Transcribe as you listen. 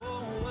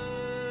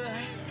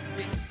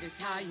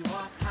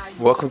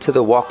Welcome to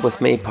the Walk With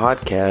Me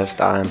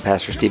podcast. I'm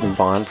Pastor Stephen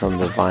Bond from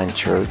the Vine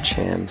Church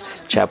in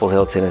Chapel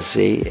Hill,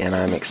 Tennessee, and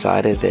I'm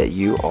excited that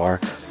you are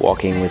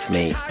walking with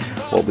me.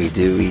 What we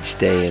do each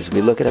day is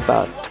we look at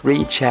about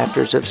 3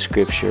 chapters of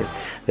Scripture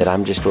that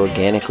I'm just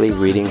organically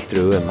reading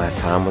through in my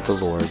time with the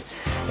Lord,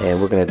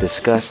 and we're going to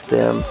discuss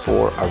them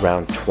for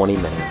around 20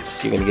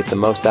 minutes. You're going to get the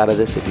most out of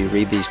this if you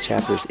read these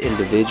chapters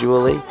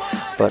individually,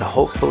 but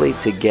hopefully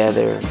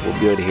together we'll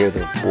be able to hear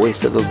the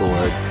voice of the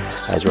Lord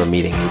as we're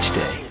meeting each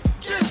day.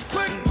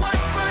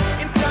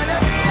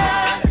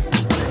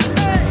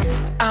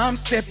 I'm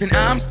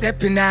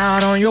stepping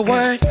out on your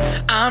word.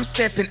 I'm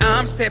stepping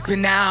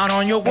out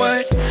on your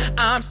word.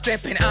 I'm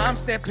stepping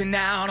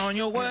out on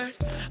your word.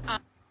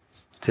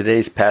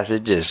 Today's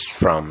passage is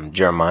from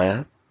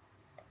Jeremiah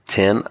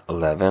 10,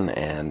 11,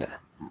 and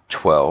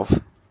 12.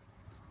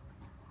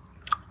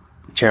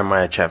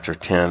 Jeremiah chapter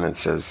 10, it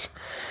says,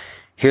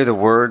 "Hear the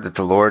word that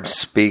the Lord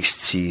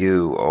speaks to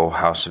you, O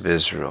house of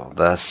Israel.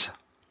 Thus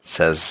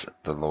says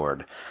the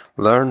Lord,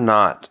 learn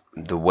not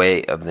the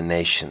way of the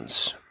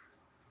nations,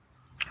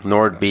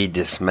 nor be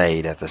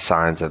dismayed at the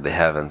signs of the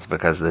heavens,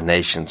 because the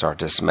nations are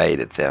dismayed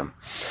at them.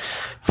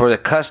 For the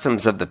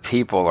customs of the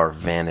people are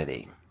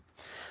vanity.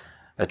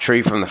 A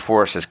tree from the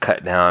forest is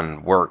cut down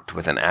and worked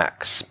with an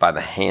axe by the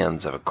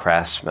hands of a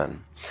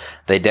craftsman.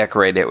 They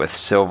decorate it with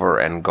silver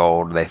and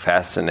gold. They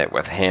fasten it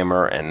with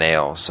hammer and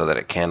nails so that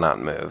it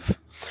cannot move.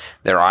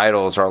 Their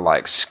idols are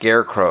like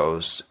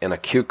scarecrows in a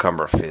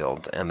cucumber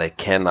field, and they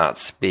cannot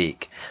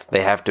speak.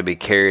 They have to be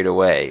carried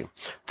away,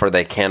 for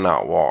they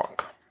cannot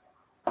walk.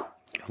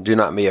 Do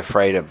not be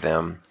afraid of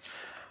them,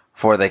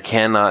 for they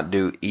cannot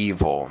do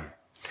evil,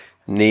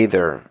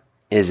 neither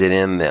is it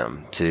in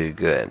them to do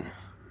good.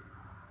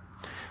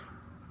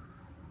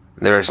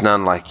 There is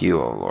none like you,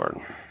 O Lord.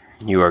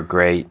 You are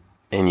great,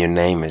 and your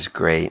name is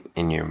great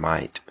in your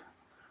might.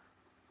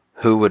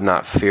 Who would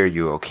not fear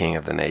you, O King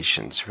of the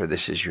nations? For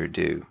this is your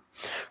due.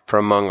 For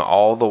among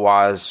all the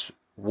wise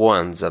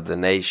ones of the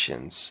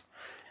nations,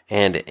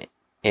 and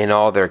in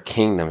all their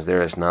kingdoms,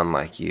 there is none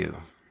like you.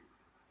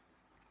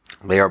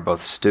 They are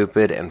both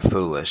stupid and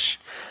foolish.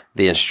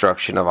 The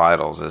instruction of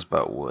idols is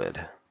but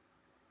wood.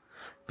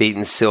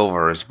 Beaten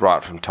silver is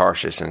brought from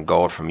Tarshish, and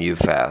gold from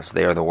Uphaz.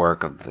 They are the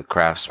work of the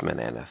craftsman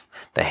and of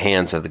the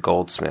hands of the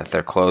goldsmith.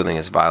 Their clothing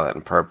is violet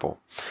and purple.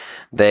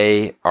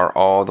 They are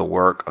all the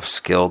work of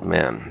skilled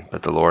men,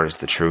 but the Lord is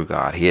the true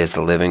God. He is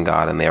the living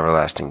God and the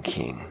everlasting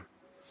King."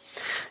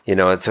 You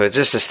know, and so it's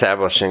just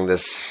establishing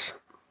this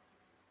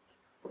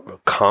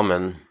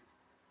common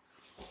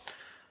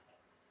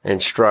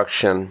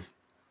instruction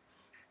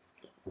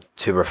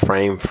to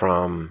refrain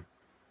from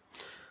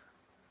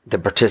the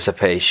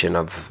participation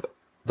of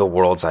the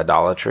world's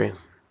idolatry.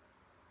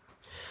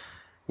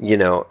 You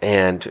know,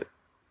 and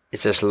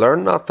it says,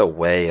 learn not the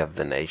way of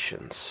the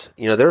nations.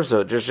 You know, there's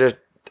a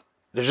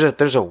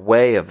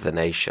way of the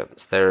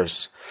nations. I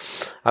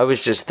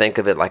always just think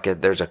of it like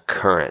there's a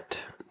current,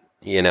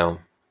 you know,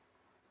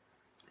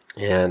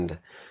 and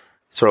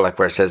sort of like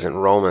where it says in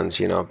Romans,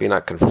 you know, be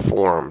not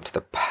conformed to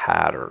the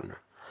pattern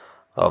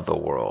of the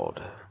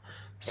world.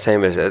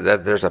 Same as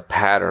that, there's a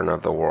pattern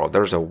of the world.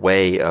 There's a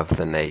way of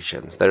the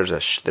nations. There's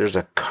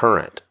a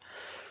current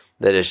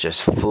that is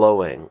just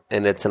flowing,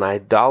 and it's an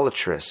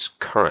idolatrous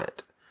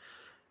current.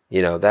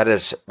 You know, that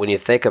is, when you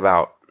think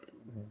about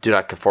do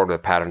not conform to the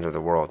patterns of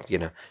the world, you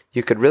know,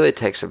 you could really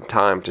take some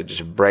time to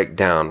just break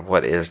down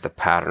what is the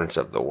patterns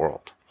of the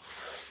world.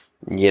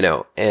 You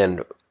know,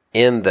 and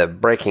in the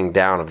breaking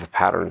down of the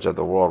patterns of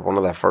the world, one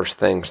of the first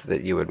things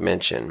that you would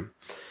mention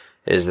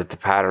is that the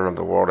pattern of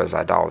the world is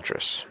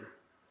idolatrous.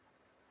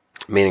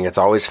 Meaning it's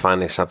always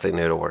finding something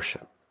new to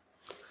worship.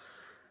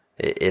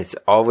 It's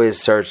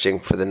always searching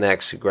for the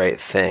next great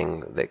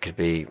thing that could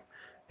be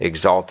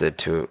exalted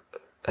to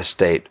a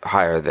state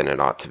higher than it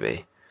ought to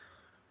be.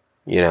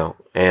 You know,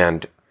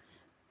 and,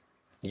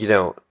 you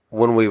know,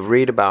 when we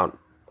read about,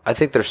 I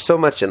think there's so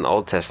much in the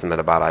Old Testament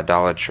about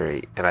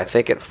idolatry, and I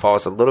think it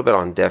falls a little bit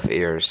on deaf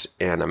ears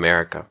in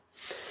America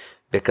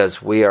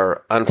because we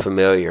are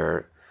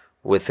unfamiliar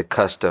with the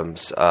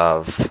customs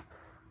of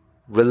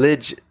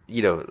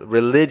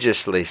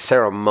religiously,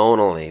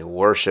 ceremonially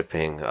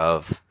worshiping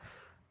of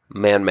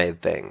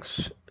man-made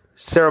things.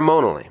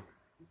 Ceremonially,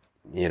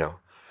 you know.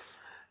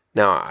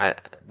 Now,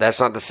 that's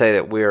not to say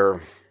that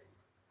we're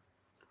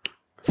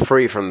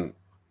free from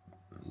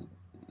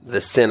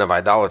the sin of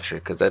idolatry,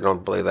 because I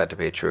don't believe that to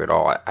be true at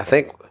all. I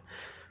think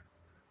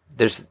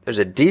there's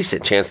a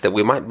decent chance that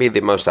we might be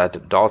the most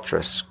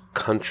idolatrous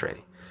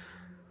country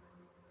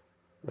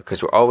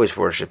because we're always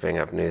worshiping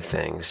of new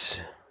things.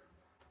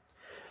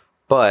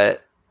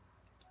 But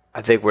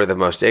I think we're the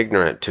most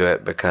ignorant to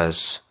it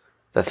because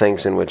the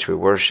things in which we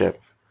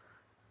worship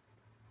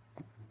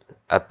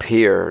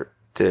appear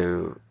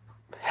to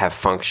have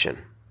function.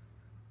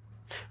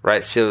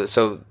 Right?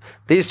 So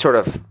these sort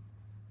of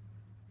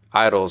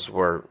idols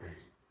were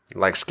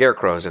like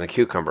scarecrows in a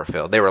cucumber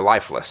field. They were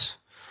lifeless,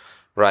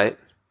 right?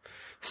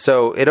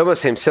 So it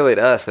almost seemed silly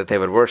to us that they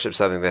would worship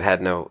something that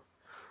had no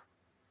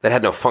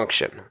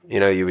function. You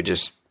know, you would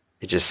just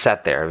It just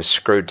sat there. It was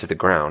screwed to the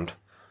ground,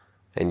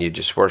 and you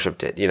just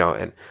worshipped it,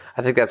 And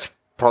I think that's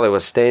probably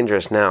what's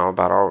dangerous now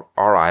about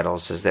our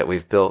idols, is that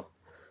we've built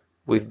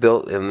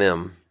in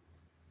them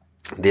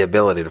the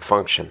ability to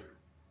function.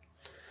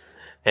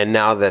 And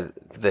now that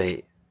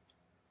the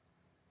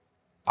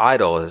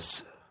idol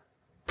is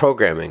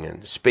programming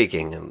and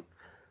speaking and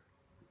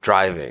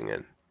driving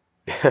and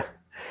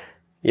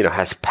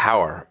has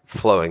power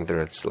flowing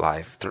through its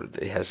life,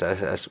 it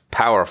has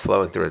power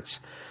flowing through its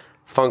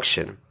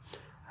function,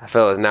 I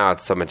feel that now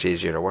it's so much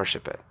easier to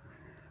worship it,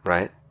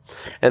 right?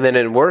 And then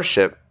in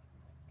worship,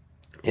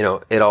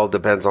 it all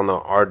depends on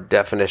our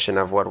definition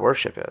of what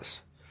worship is.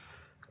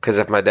 Because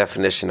if my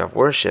definition of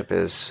worship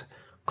is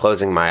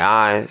closing my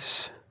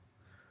eyes,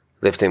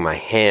 lifting my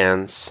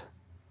hands,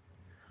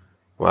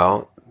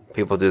 well,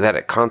 people do that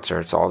at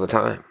concerts all the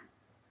time.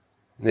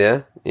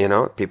 Yeah,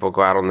 people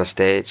go out on the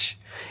stage.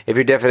 If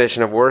your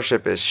definition of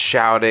worship is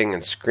shouting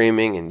and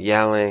screaming and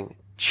yelling,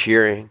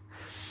 cheering,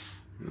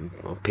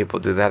 well, people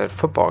do that at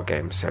football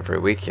games every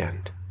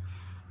weekend.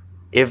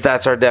 If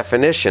that's our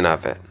definition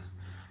of it,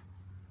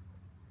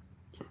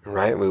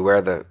 right?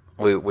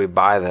 We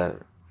buy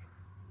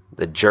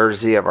the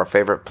jersey of our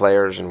favorite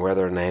players and wear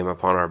their name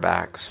upon our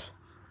backs,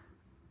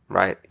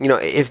 right?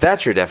 If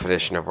that's your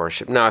definition of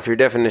worship. Now, if your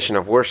definition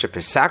of worship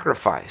is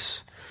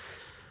sacrifice,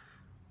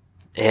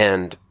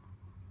 and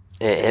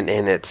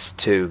it's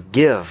to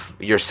give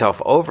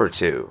yourself over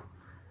to,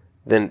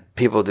 then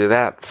people do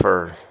that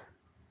for,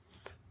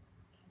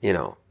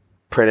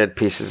 printed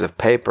pieces of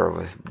paper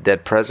with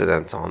dead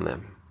presidents on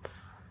them.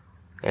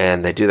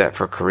 And they do that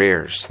for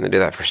careers, and they do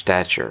that for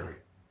stature.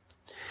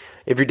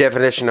 If your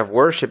definition of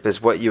worship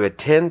is what you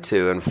attend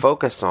to and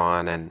focus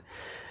on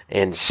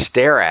and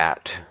stare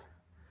at,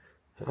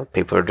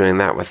 people are doing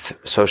that with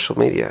social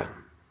media,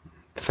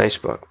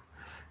 Facebook,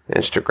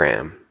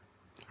 Instagram,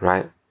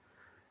 right?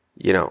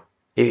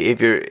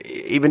 If you're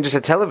even just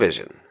a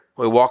television,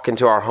 we walk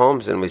into our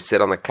homes and we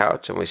sit on the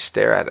couch and we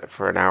stare at it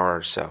for an hour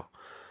or so.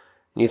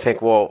 And you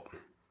think, well,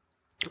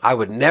 I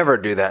would never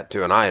do that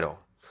to an idol.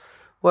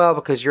 Well,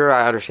 because your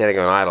understanding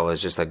of an idol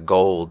is just a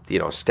gold,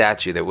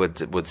 statue that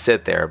would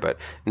sit there. But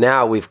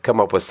now we've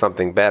come up with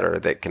something better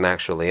that can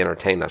actually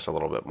entertain us a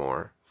little bit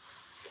more.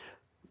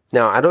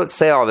 Now, I don't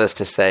say all this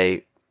to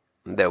say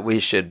that we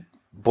should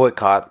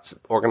boycott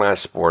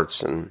organized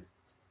sports and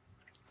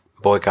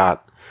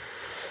boycott,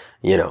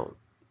 different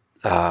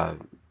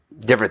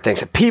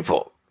things.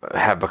 People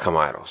have become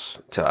idols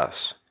to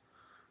us.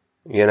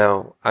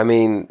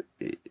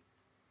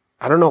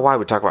 I don't know why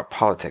we talk about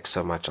politics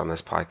so much on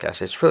this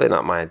podcast. It's really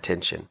not my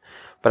intention.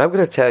 But I'm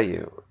going to tell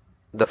you,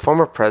 the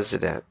former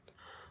president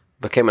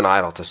became an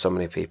idol to so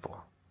many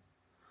people.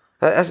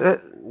 It's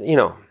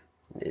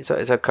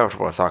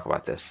uncomfortable to talk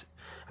about this.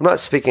 I'm not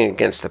speaking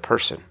against the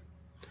person.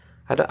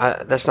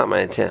 That's not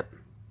my intent.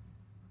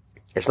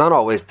 It's not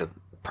always the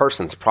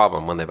person's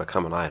problem when they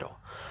become an idol,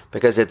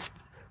 because it's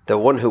the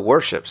one who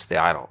worships the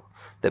idol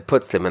that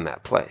puts them in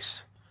that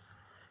place.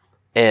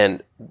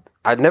 And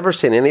I'd never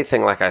seen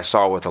anything like I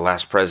saw with the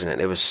last president.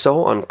 It was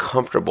so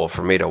uncomfortable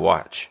for me to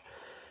watch.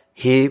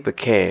 He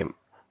became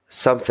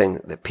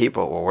something that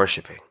people were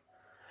worshiping.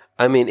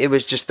 It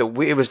was just the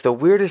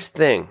weirdest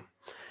thing.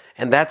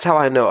 And that's how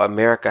I know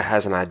America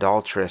has an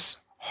idolatrous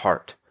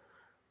heart,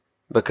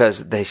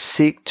 because they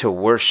seek to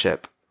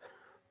worship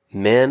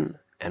men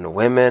and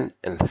women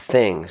and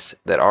things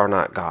that are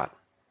not God.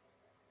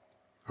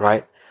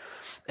 Right?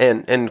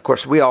 And of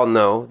course, we all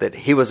know that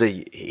he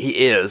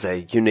is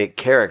a unique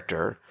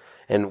character.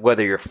 And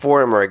whether you're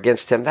for him or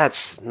against him,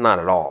 that's not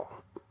at all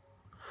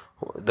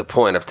the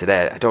point of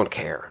today. I don't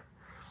care.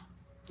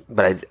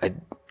 But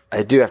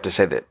I do have to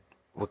say that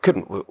we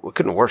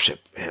couldn't worship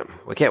him.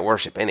 We can't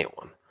worship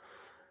anyone.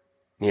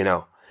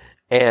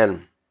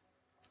 And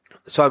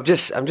so I'm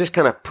just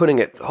kind of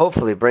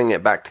hopefully bringing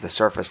it back to the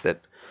surface that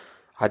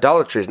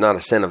idolatry is not a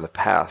sin of the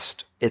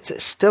past.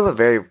 It's still a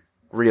very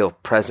real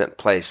present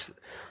place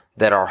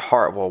that our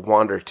heart will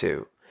wander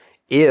to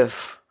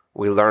if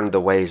we learn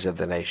the ways of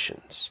the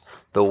nations.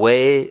 The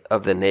way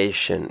of the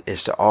nation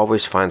is to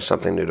always find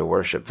something new to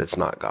worship that's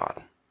not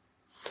God.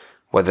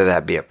 Whether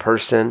that be a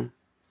person,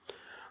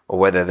 or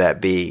whether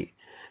that be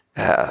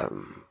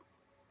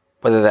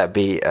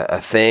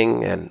a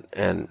thing,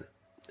 and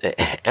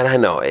I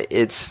know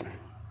it's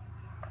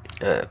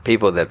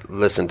people that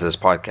listen to this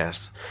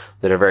podcast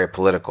that are very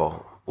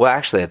political. Well,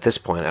 actually, at this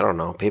point, I don't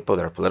know. People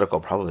that are political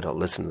probably don't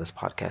listen to this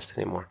podcast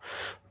anymore.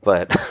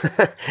 But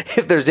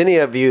if there's any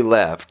of you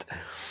left,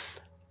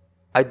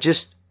 I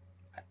just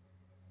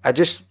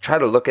try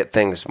to look at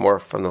things more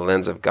from the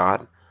lens of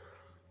God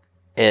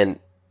and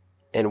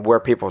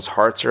where people's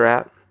hearts are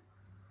at.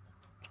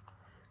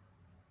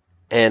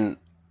 And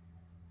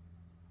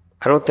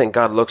I don't think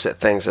God looks at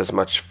things as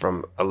much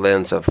from a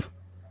lens of,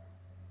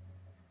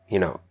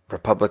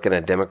 Republican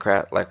and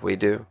Democrat like we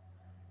do.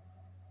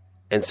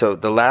 And so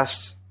the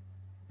last,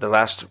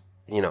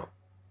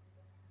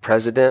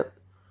 president,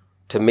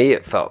 to me,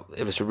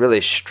 it was a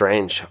really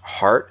strange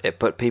heart it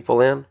put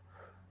people in.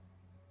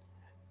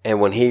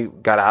 And when he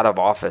got out of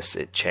office,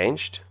 it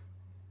changed.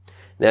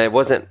 Now,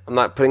 I'm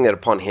not putting it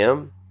upon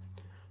him,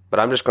 but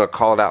I'm just going to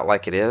call it out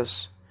like it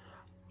is.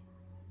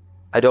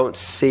 I don't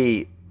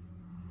see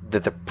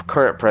that the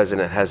current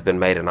president has been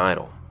made an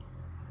idol.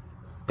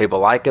 People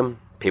like him,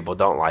 people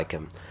don't like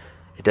him.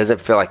 It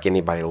doesn't feel like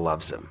anybody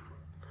loves him.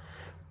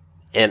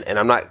 And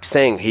I'm not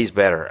saying he's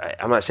better.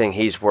 I'm not saying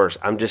he's worse.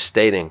 I'm just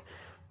stating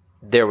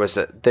there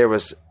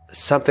was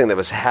something that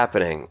was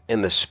happening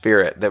in the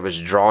spirit that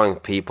was drawing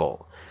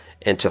people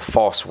into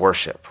false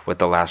worship with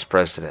the last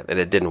president, and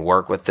it didn't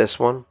work with this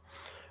one,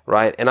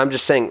 right? And I'm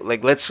just saying,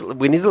 like,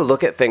 we need to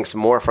look at things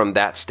more from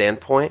that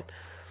standpoint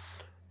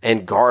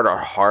and guard our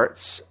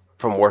hearts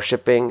from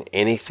worshiping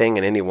anything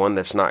and anyone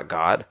that's not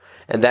God.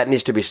 And that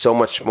needs to be so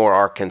much more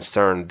our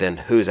concern than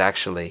who's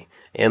actually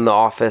in the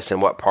office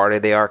and what party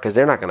they are, because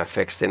they're not going to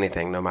fix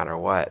anything no matter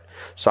what.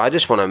 So I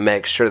just want to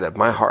make sure that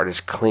my heart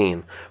is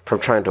clean from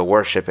trying to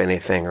worship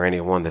anything or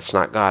anyone that's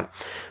not God.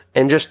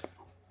 And just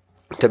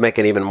to make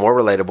it even more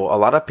relatable, a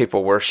lot of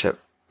people worship,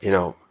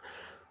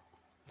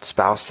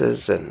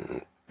 spouses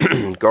and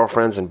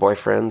girlfriends and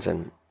boyfriends.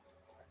 And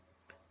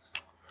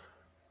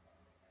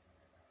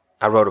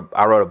I wrote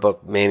a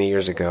book many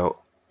years ago,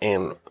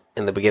 and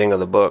in the beginning of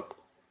the book,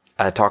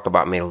 I talk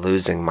about me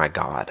losing my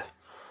God,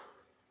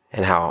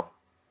 and how,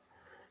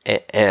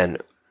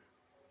 and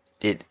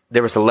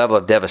there was a level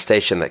of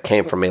devastation that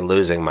came from me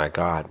losing my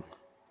God.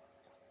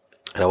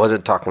 And I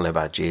wasn't talking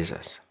about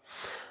Jesus.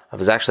 I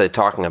was actually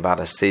talking about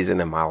a season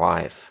in my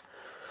life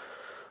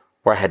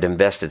where I had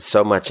invested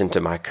so much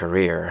into my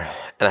career,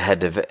 and I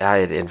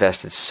had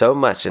invested so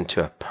much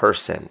into a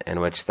person in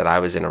which that I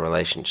was in a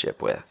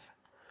relationship with.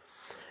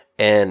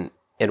 And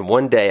in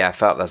one day I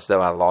felt as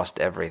though I lost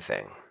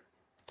everything.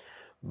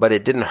 But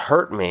it didn't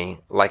hurt me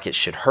like it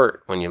should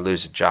hurt when you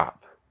lose a job.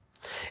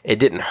 It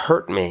didn't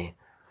hurt me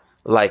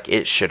like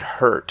it should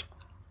hurt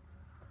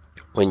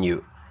when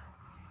you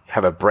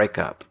have a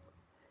breakup.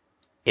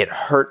 It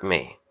hurt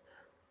me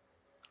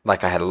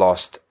like I had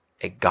lost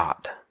a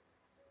God.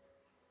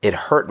 It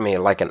hurt me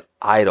like an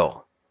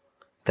idol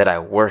that I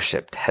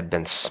worshipped had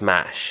been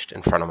smashed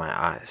in front of my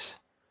eyes.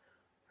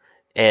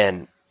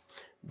 And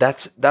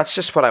that's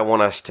just what I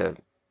want us to.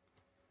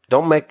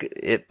 Don't make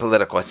it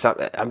political.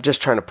 I'm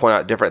just trying to point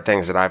out different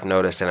things that I've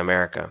noticed in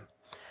America.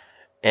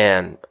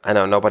 And I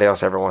know nobody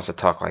else ever wants to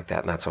talk like that,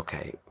 and that's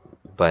okay.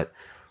 But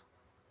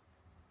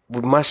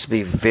we must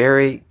be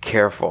very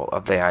careful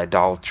of the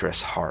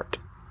idolatrous heart.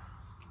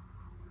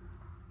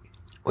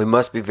 We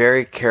must be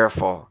very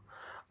careful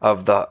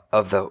of the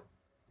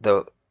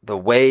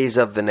ways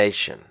of the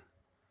nation.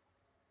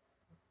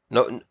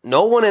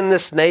 No one in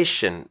this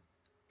nation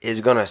is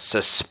going to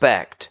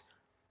suspect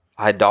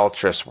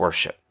idolatrous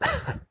worship.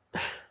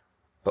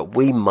 But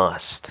we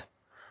must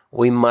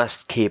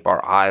keep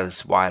our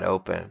eyes wide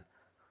open.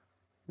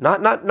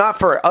 Not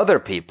for other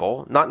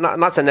people,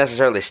 not to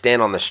necessarily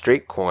stand on the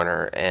street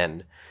corner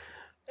and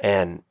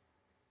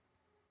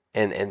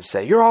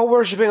say, you're all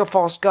worshiping a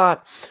false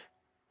god.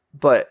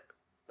 But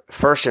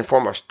first and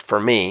foremost for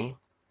me,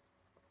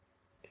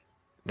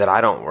 that I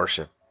don't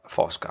worship a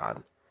false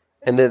god.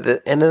 And then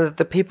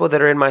the people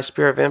that are in my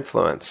sphere of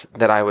influence,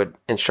 that I would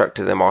instruct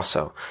to them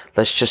also.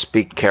 Let's just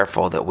be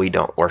careful that we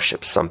don't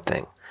worship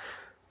something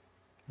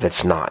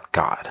that's not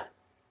God.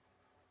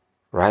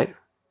 Right?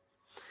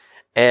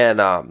 And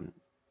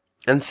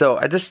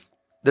so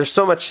there's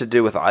so much to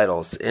do with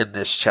idols in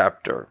this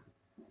chapter.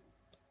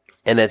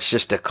 And it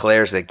just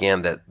declares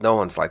again that no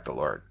one's like the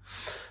Lord.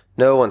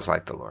 No one's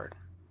like the Lord.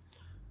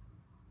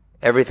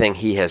 Everything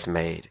he has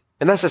made.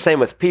 And that's the same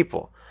with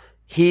people.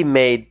 He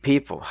made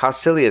people. How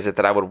silly is it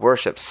that I would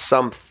worship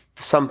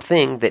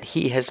something that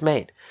he has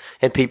made?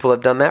 And people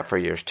have done that for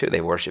years too.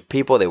 They worship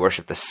people. They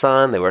worship the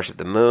sun. They worship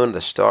the moon,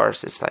 the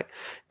stars. It's like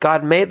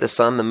God made the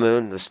sun, the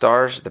moon, the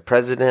stars, the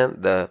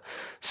president, the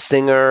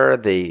singer,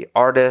 the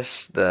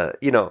artist, the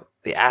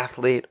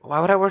athlete.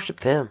 Why would I worship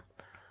them?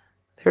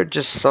 They're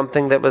just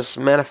something that was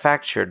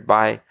manufactured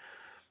by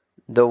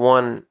the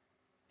one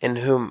in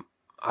whom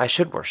I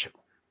should worship.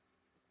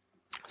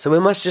 So we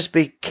must just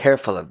be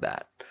careful of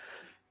that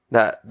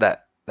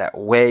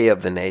way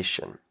of the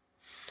nation.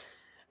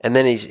 And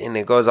then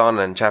he goes on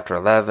in chapter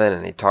 11,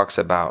 and he talks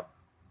about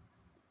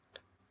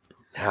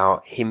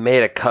how he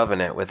made a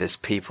covenant with his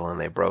people and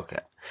they broke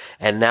it.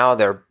 And now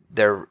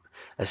they're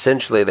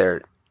essentially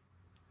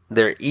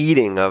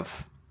eating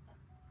of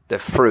the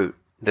fruit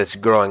that's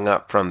growing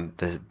up from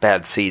the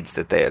bad seeds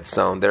that they had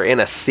sown. They're in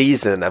a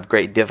season of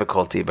great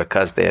difficulty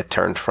because they had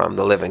turned from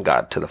the living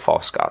God to the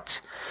false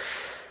gods.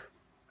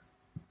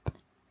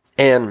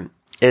 And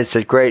it's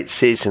a great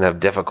season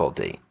of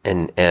difficulty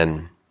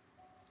and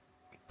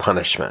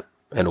punishment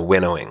and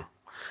winnowing.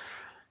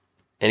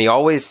 And he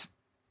always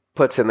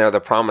puts in there the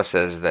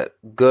promises that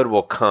good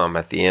will come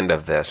at the end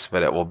of this,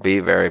 but it will be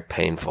very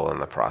painful in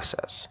the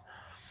process.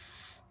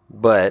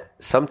 But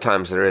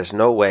sometimes there is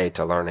no way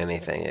to learn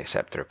anything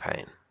except through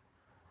pain.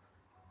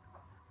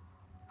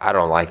 I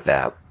don't like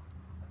that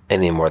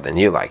any more than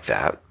you like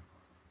that,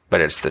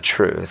 but it's the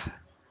truth.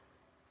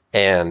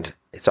 And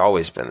it's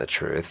always been the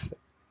truth.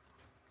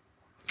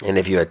 And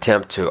if you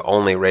attempt to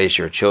only raise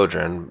your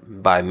children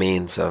by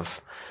means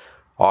of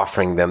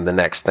offering them the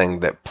next thing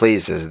that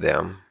pleases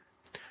them,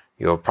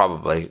 you'll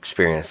probably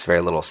experience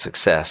very little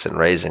success in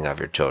raising of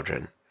your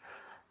children,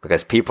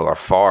 because people are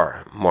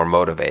far more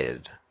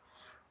motivated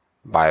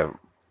by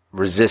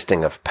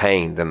resisting of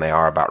pain than they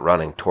are about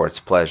running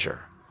towards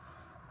pleasure.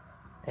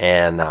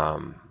 And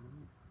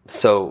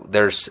so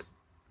there's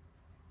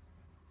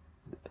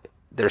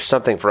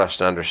something for us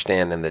to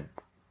understand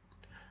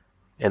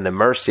in the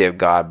mercy of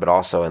God, but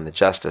also in the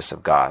justice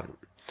of God,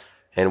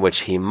 in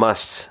which he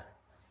must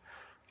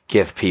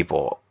give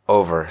people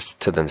over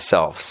to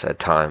themselves at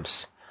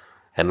times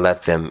and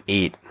let them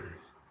eat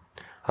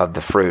of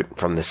the fruit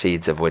from the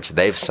seeds of which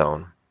they've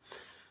sown.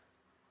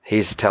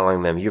 He's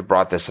telling them, you've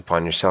brought this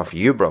upon yourself.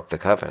 You broke the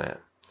covenant.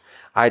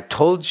 I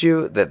told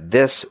you that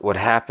this would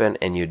happen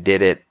and you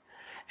did it,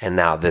 and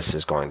now this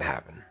is going to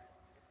happen.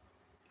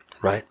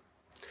 Right?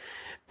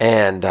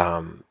 And,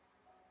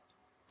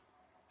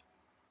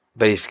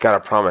 but he's got a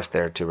promise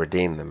there to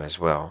redeem them as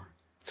well.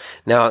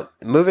 Now,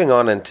 moving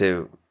on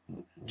into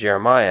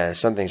Jeremiah,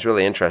 something's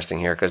really interesting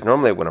here, because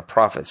normally when a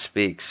prophet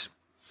speaks,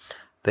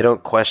 they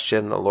don't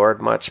question the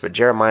Lord much, but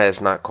Jeremiah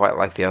is not quite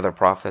like the other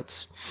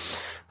prophets.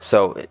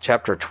 So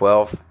chapter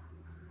 12,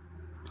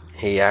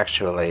 he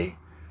actually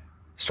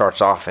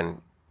starts off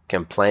in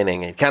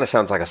complaining. It kind of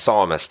sounds like a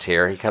psalmist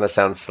here. He kind of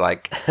sounds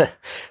like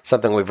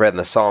something we've read in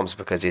the Psalms,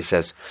 because he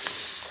says,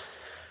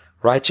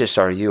 righteous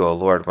are you, O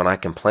Lord, when I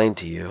complain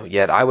to you,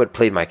 yet I would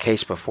plead my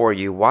case before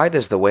you. Why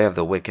does the way of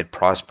the wicked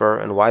prosper,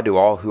 and why do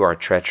all who are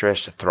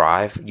treacherous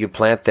thrive? You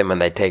plant them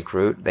and they take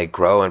root, they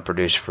grow and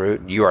produce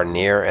fruit. You are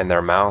near in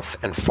their mouth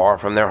and far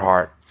from their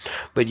heart.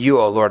 But you,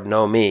 O Lord,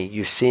 know me.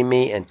 You see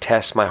me and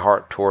test my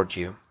heart toward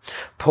you.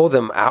 Pull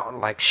them out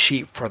like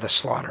sheep for the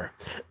slaughter,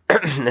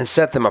 and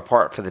set them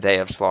apart for the day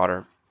of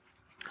slaughter.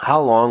 How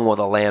long will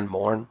the land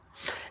mourn,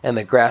 and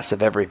the grass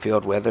of every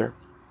field wither?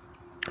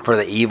 For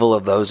the evil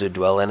of those who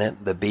dwell in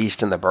it, the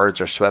beast and the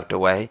birds are swept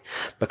away,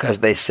 because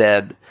they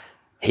said,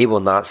 he will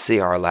not see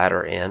our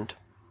latter end.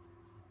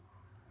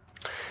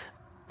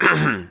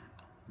 The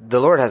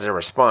Lord has a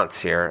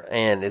response here,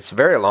 and it's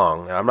very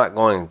long, and I'm not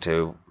going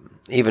to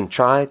even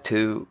try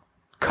to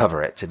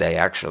cover it today,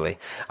 actually.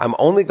 I'm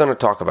only going to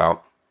talk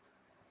about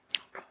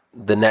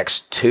the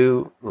next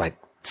two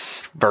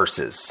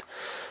verses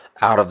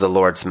out of the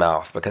Lord's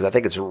mouth, because I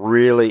think it's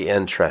really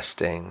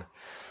interesting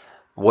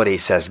what he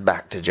says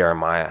back to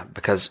Jeremiah,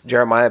 because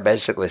Jeremiah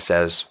basically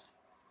says,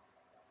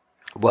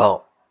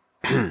 well,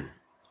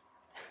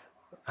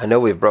 I know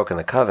we've broken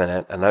the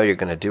covenant. I know you're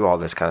going to do all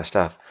this kind of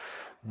stuff,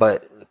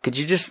 but could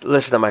you just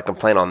listen to my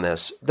complaint on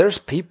this? There's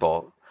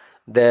people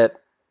that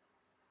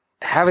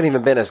haven't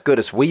even been as good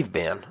as we've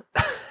been,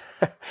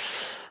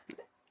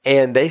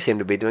 and they seem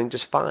to be doing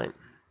just fine.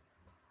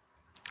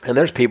 And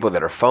there's people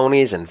that are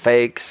phonies and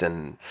fakes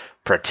and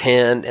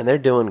pretend, and they're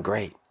doing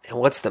great. And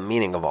what's the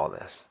meaning of all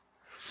this?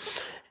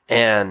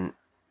 And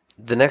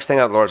the next thing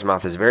out of the Lord's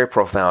mouth is very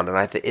profound,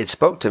 and it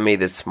spoke to me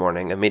this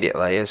morning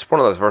immediately. It's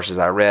one of those verses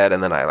I read,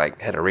 and then I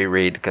had to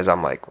reread, because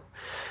I'm like,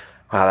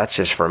 wow, that's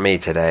just for me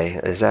today.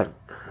 Is that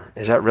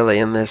really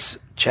in this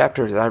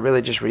chapter? Did I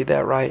really just read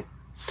that right?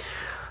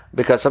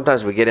 Because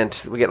sometimes we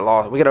get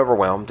lost, we get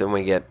overwhelmed, and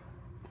we get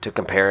to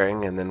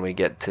comparing, and then we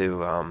get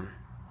to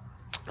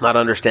not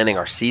understanding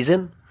our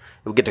season.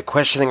 We get to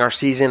questioning our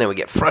season, and we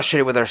get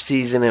frustrated with our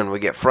season, and we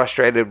get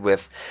frustrated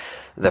with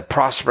the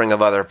prospering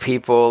of other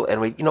people,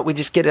 and we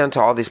just get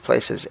into all these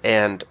places.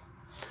 And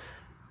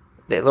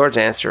the Lord's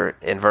answer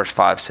in verse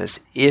 5 says,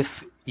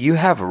 if you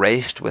have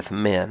raced with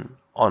men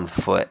on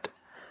foot,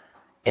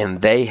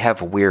 and they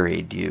have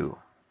wearied you,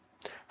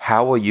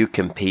 how will you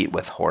compete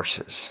with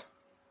horses?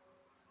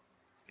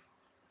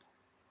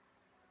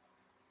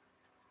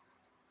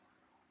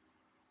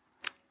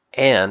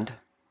 And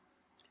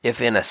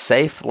if in a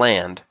safe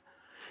land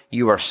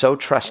you are so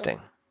trusting,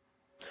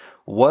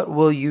 what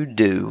will you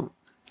do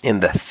in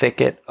the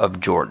thicket of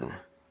Jordan?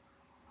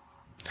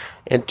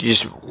 And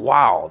just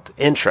wild,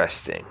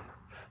 interesting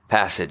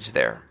passage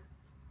there.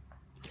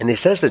 And he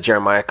says to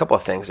Jeremiah a couple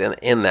of things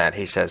in that.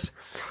 He says,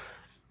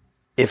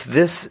 if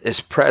this is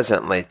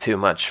presently too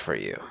much for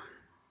you,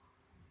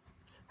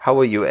 how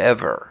will you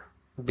ever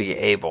be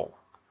able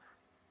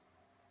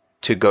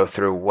to go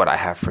through what I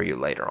have for you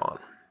later on?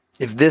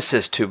 If this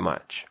is too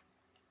much,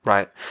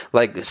 right?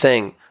 Like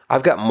saying,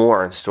 I've got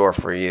more in store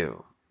for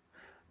you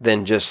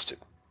than just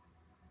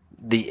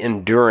the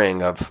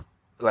enduring of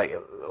like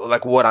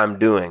what I'm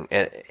doing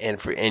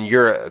and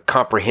your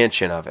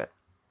comprehension of it.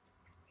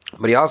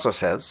 But he also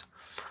says,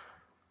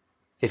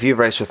 if you've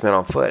raced with men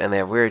on foot and they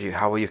have wearied you,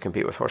 how will you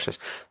compete with horses?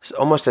 So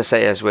almost to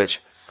say as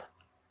which,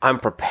 I'm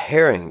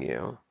preparing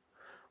you.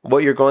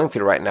 What you're going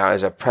through right now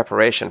is a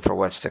preparation for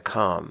what's to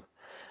come,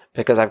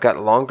 because I've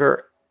got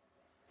longer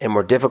and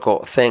more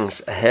difficult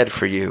things ahead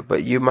for you,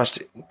 but you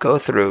must go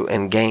through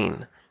and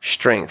gain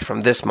strength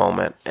from this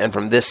moment and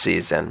from this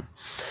season,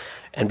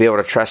 and be able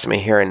to trust me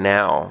here and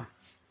now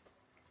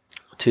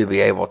to be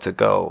able to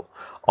go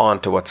on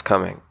to what's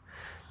coming.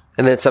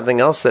 And then something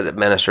else that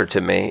ministered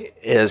to me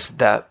is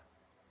that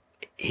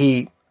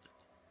he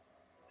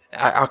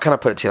I'll kind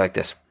of put it to you like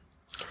this.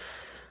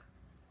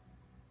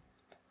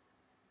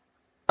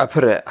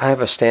 I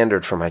have a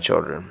standard for my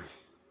children.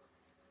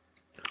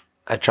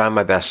 I try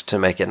my best to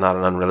make it not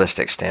an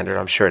unrealistic standard.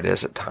 I'm sure it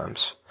is at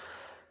times.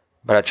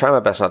 But I try my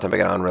best not to make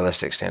it an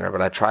unrealistic standard,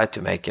 but I try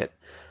to make it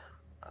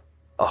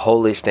a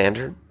holy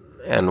standard,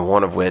 and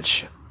one of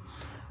which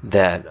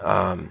that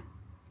I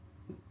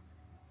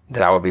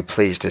would be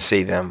pleased to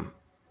see them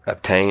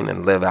obtain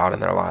and live out in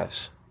their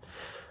lives.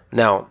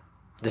 Now,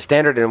 the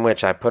standard in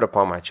which I put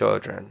upon my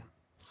children,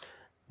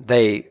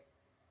 they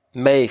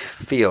may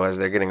feel as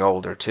they're getting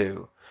older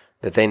too,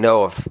 that they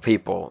know of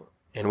people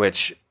in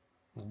which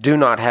do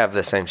not have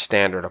the same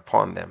standard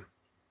upon them.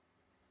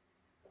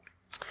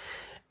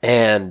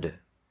 And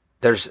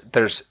there's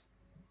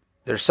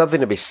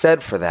something to be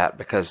said for that,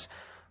 because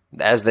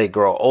as they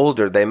grow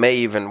older, they may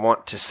even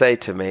want to say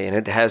to me, and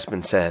it has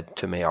been said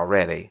to me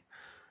already,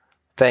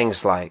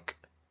 things like,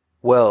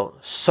 well,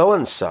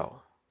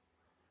 so-and-so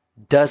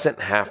doesn't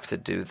have to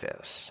do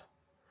this,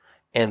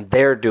 and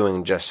they're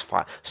doing just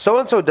fine.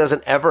 So-and-so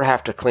doesn't ever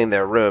have to clean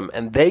their room,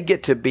 and they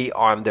get to be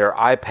on their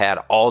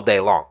iPad all day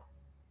long.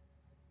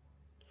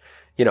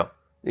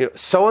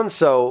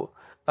 So-and-so,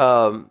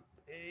 they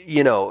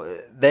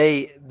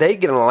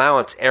get an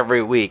allowance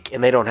every week,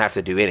 and they don't have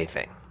to do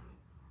anything.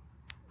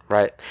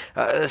 Right?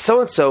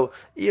 So-and-so,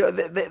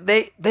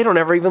 they don't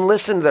ever even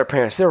listen to their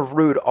parents. They're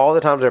rude all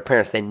the time to their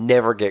parents. They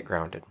never get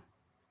grounded.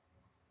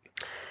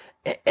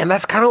 And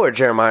that's kind of what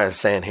Jeremiah is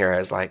saying here,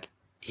 is like,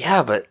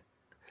 yeah, but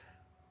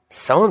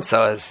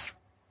so-and-so is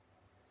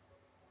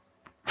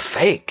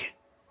fake.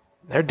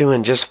 They're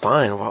doing just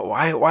fine.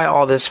 Why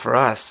all this for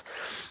us?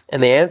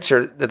 And the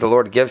answer that the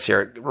Lord gives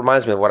here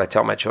reminds me of what I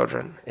tell my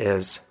children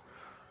is,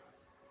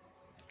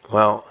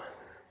 well,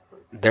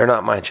 they're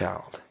not my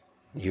child.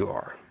 You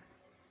are.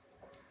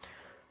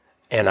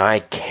 And I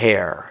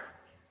care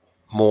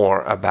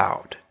more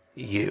about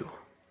you,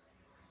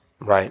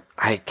 right?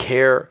 I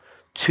care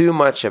too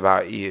much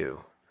about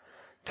you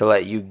to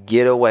let you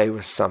get away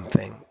with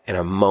something in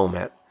a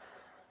moment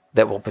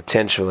that will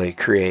potentially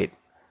create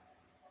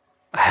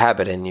a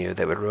habit in you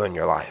that would ruin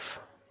your life,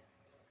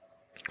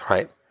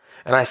 right?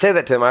 And I say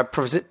that to them. I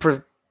present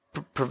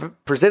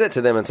it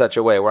to them in such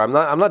a way where I'm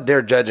not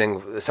there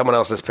judging someone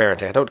else's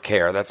parenting. I don't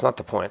care. That's not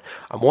the point.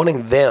 I'm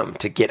wanting them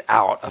to get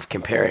out of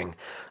comparing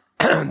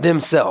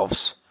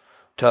themselves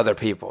to other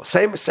people.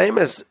 Same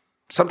as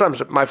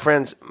sometimes my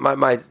friends,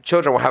 my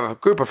children will have a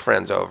group of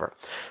friends over,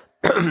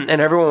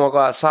 and everyone will go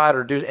outside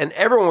and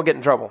everyone will get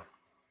in trouble.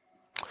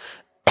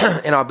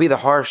 And I'll be the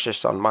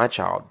harshest on my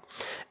child.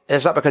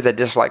 It's not because I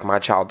dislike my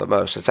child the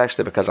most. It's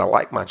actually because I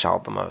like my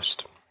child the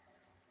most.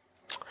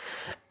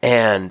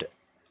 And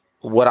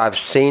what I've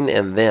seen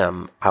in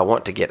them, I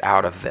want to get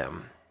out of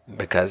them,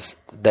 because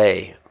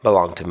they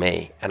belong to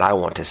me, and I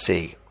want to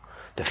see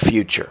the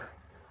future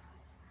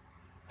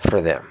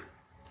for them.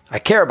 I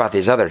care about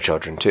these other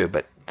children too,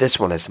 but this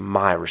one is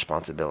my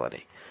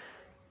responsibility,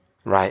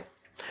 right?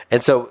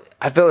 And so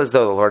I feel as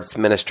though the Lord's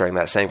ministering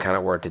that same kind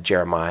of word to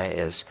Jeremiah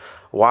is,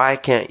 why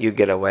can't you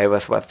get away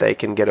with what they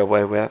can get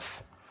away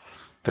with?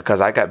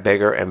 Because I got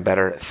bigger and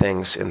better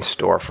things in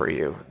store for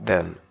you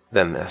than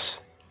this,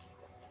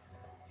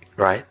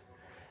 right?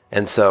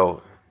 And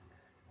so,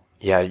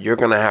 yeah, you're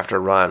going to have to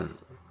run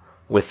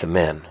with the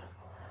men,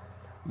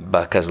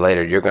 because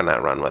later you're going to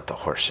run with the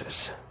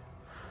horses.